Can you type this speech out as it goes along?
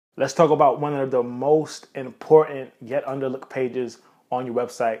Let's talk about one of the most important yet underlooked pages on your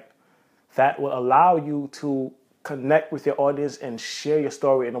website that will allow you to connect with your audience and share your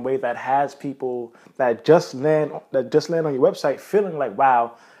story in a way that has people that just land on your website feeling like,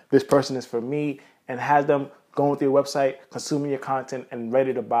 wow, this person is for me, and has them going to your website, consuming your content, and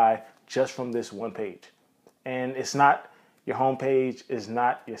ready to buy just from this one page. And it's not your homepage, it's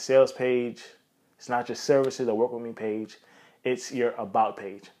not your sales page, it's not your services or work with me page, it's your about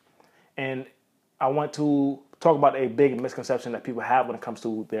page. And I want to talk about a big misconception that people have when it comes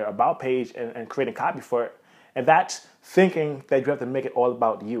to their about page and creating copy for it. And that's thinking that you have to make it all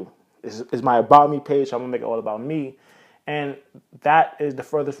about you. This is my about me page, so I'm gonna make it all about me. And that is the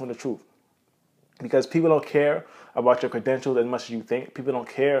furthest from the truth. Because people don't care about your credentials as much as you think. People don't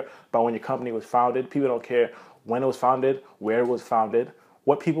care about when your company was founded. People don't care when it was founded, where it was founded.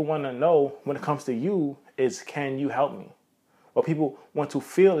 What people want to know when it comes to you is, can you help me? What people want to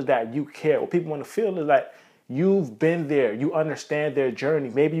feel is that you care. What people want to feel is that you've been there. You understand their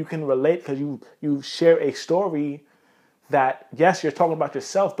journey. Maybe you can relate because you share a story that, yes, you're talking about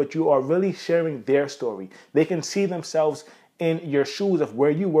yourself, but you are really sharing their story. They can see themselves in your shoes of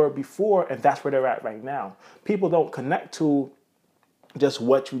where you were before, and that's where they're at right now. People don't connect to just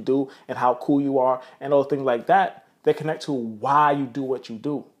what you do and how cool you are and all things like that. They connect to why you do what you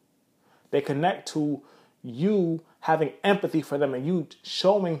do. They connect to you having empathy for them and you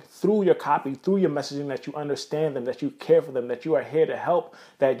showing through your copy, through your messaging, that you understand them, that you care for them, that you are here to help,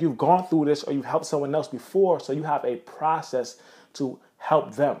 that you've gone through this or you've helped someone else before, so you have a process to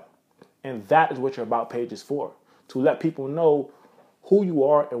help them. And that is what your about page is for, to let people know who you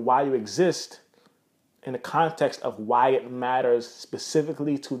are and why you exist in the context of why it matters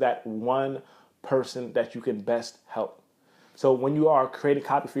specifically to that one person that you can best help. So when you are creating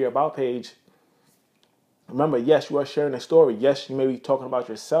copy for your about page, remember, yes, you are sharing a story. Yes, you may be talking about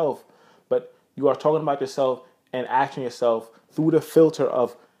yourself, but you are talking about yourself and asking yourself through the filter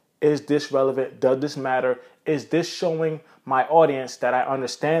of, is this relevant? Does this matter? Is this showing my audience that I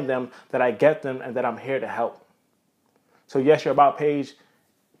understand them, that I get them, and that I'm here to help? So yes, your about page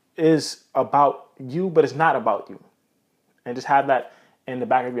is about you, but it's not about you. And just have that in the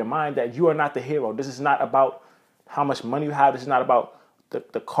back of your mind that you are not the hero. This is not about how much money you have. This is not about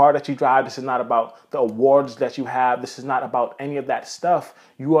the car that you drive. This is not about the awards that you have. This is not about any of that stuff.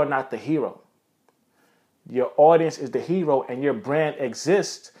 You are not the hero. Your audience is the hero, and your brand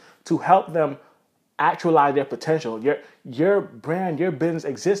exists to help them actualize their potential. Your brand, your business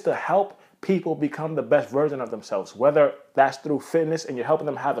exists to help people become the best version of themselves, whether that's through fitness and you're helping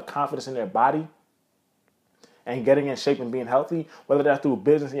them have the confidence in their body and getting in shape and being healthy, whether that's through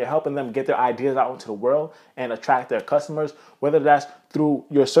business and you're helping them get their ideas out into the world and attract their customers, whether that's through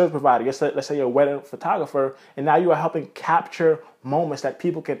your service provider. Let's say you're a wedding photographer, and now you are helping capture moments that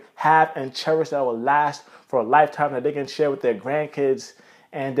people can have and cherish that will last for a lifetime, that they can share with their grandkids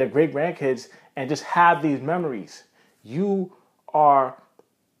and their great grandkids and just have these memories. You are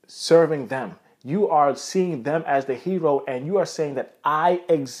serving them. You are seeing them as the hero, and you are saying that I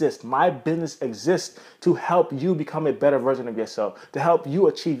exist. My business exists to help you become a better version of yourself, to help you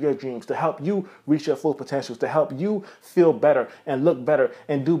achieve your dreams, to help you reach your full potentials, to help you feel better and look better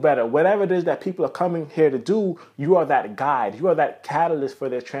and do better. Whatever it is that people are coming here to do, you are that guide. You are that catalyst for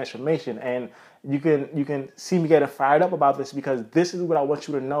their transformation. And you can see me getting fired up about this, because this is what I want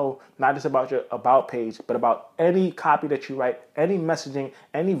you to know, not just about your about page, but about any copy that you write, any messaging,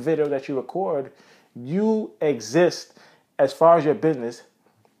 any video that you record. You exist, as far as your business,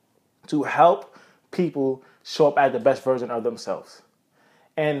 to help people show up as the best version of themselves.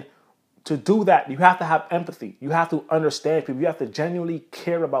 And to do that, you have to have empathy. You have to understand people. You have to genuinely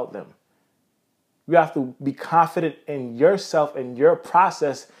care about them. You have to be confident in yourself and your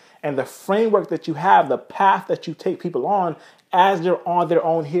process and the framework that you have, the path that you take people on as they're on their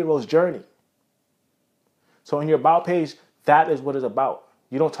own hero's journey. So in your about page, that is what it's about.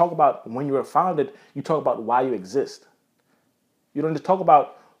 You don't talk about when you were founded, you talk about why you exist. You don't just talk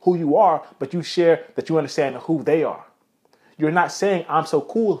about who you are, but you share that you understand who they are. You're not saying, I'm so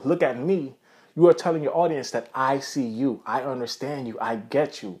cool, look at me. You are telling your audience that I see you, I understand you, I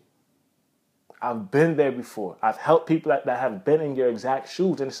get you. I've been there before. I've helped people that have been in your exact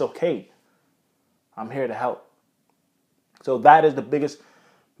shoes, and it's okay. I'm here to help. So that is the biggest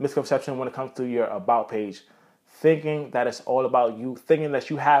misconception when it comes to your about page. Thinking that it's all about you, thinking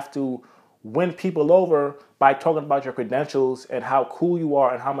that you have to win people over by talking about your credentials and how cool you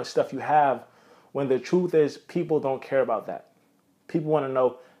are and how much stuff you have, when the truth is people don't care about that. People want to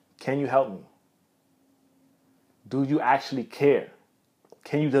know, can you help me? Do you actually care?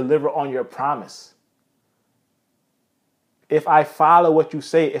 Can you deliver on your promise? if I follow what you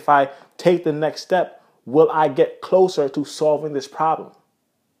say, if I take the next step, will I get closer to solving this problem?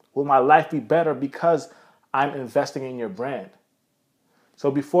 Will my life be better because I'm investing in your brand?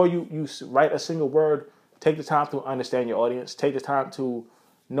 So before you write a single word, take the time to understand your audience. Take the time to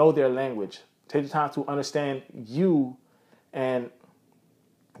know their language. Take the time to understand you and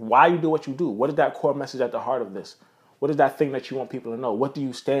why you do what you do. What is that core message at the heart of this? What is that thing that you want people to know? What do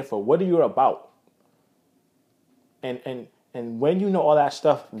you stand for? What are you about? And when you know all that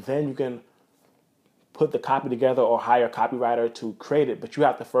stuff, then you can put the copy together or hire a copywriter to create it. But you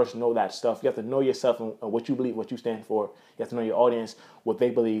have to first know that stuff. You have to know yourself and what you believe, what you stand for. You have to know your audience, what they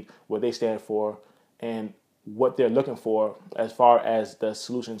believe, what they stand for, and what they're looking for as far as the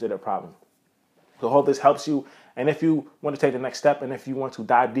solution to their problem. So I hope this helps you. And if you want to take the next step and if you want to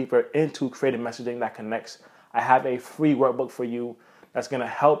dive deeper into creative messaging that connects, I have a free workbook for you that's going to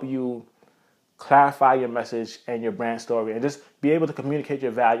help you clarify your message and your brand story and just be able to communicate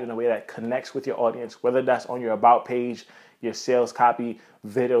your value in a way that connects with your audience, whether that's on your about page, your sales copy,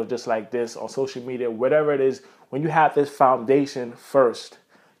 video just like this, on social media, whatever it is. When you have this foundation first,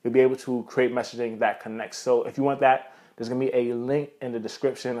 you'll be able to create messaging that connects. So if you want that, there's going to be a link in the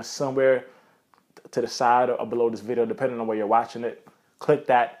description or somewhere to the side or below this video, depending on where you're watching it. Click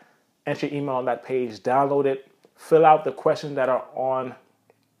that, enter your email on that page, download it, fill out the questions that are on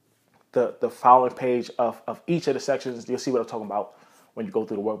the following page of each of the sections. You'll see what I'm talking about when you go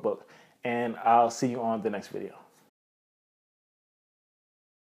through the workbook. And I'll see you on the next video.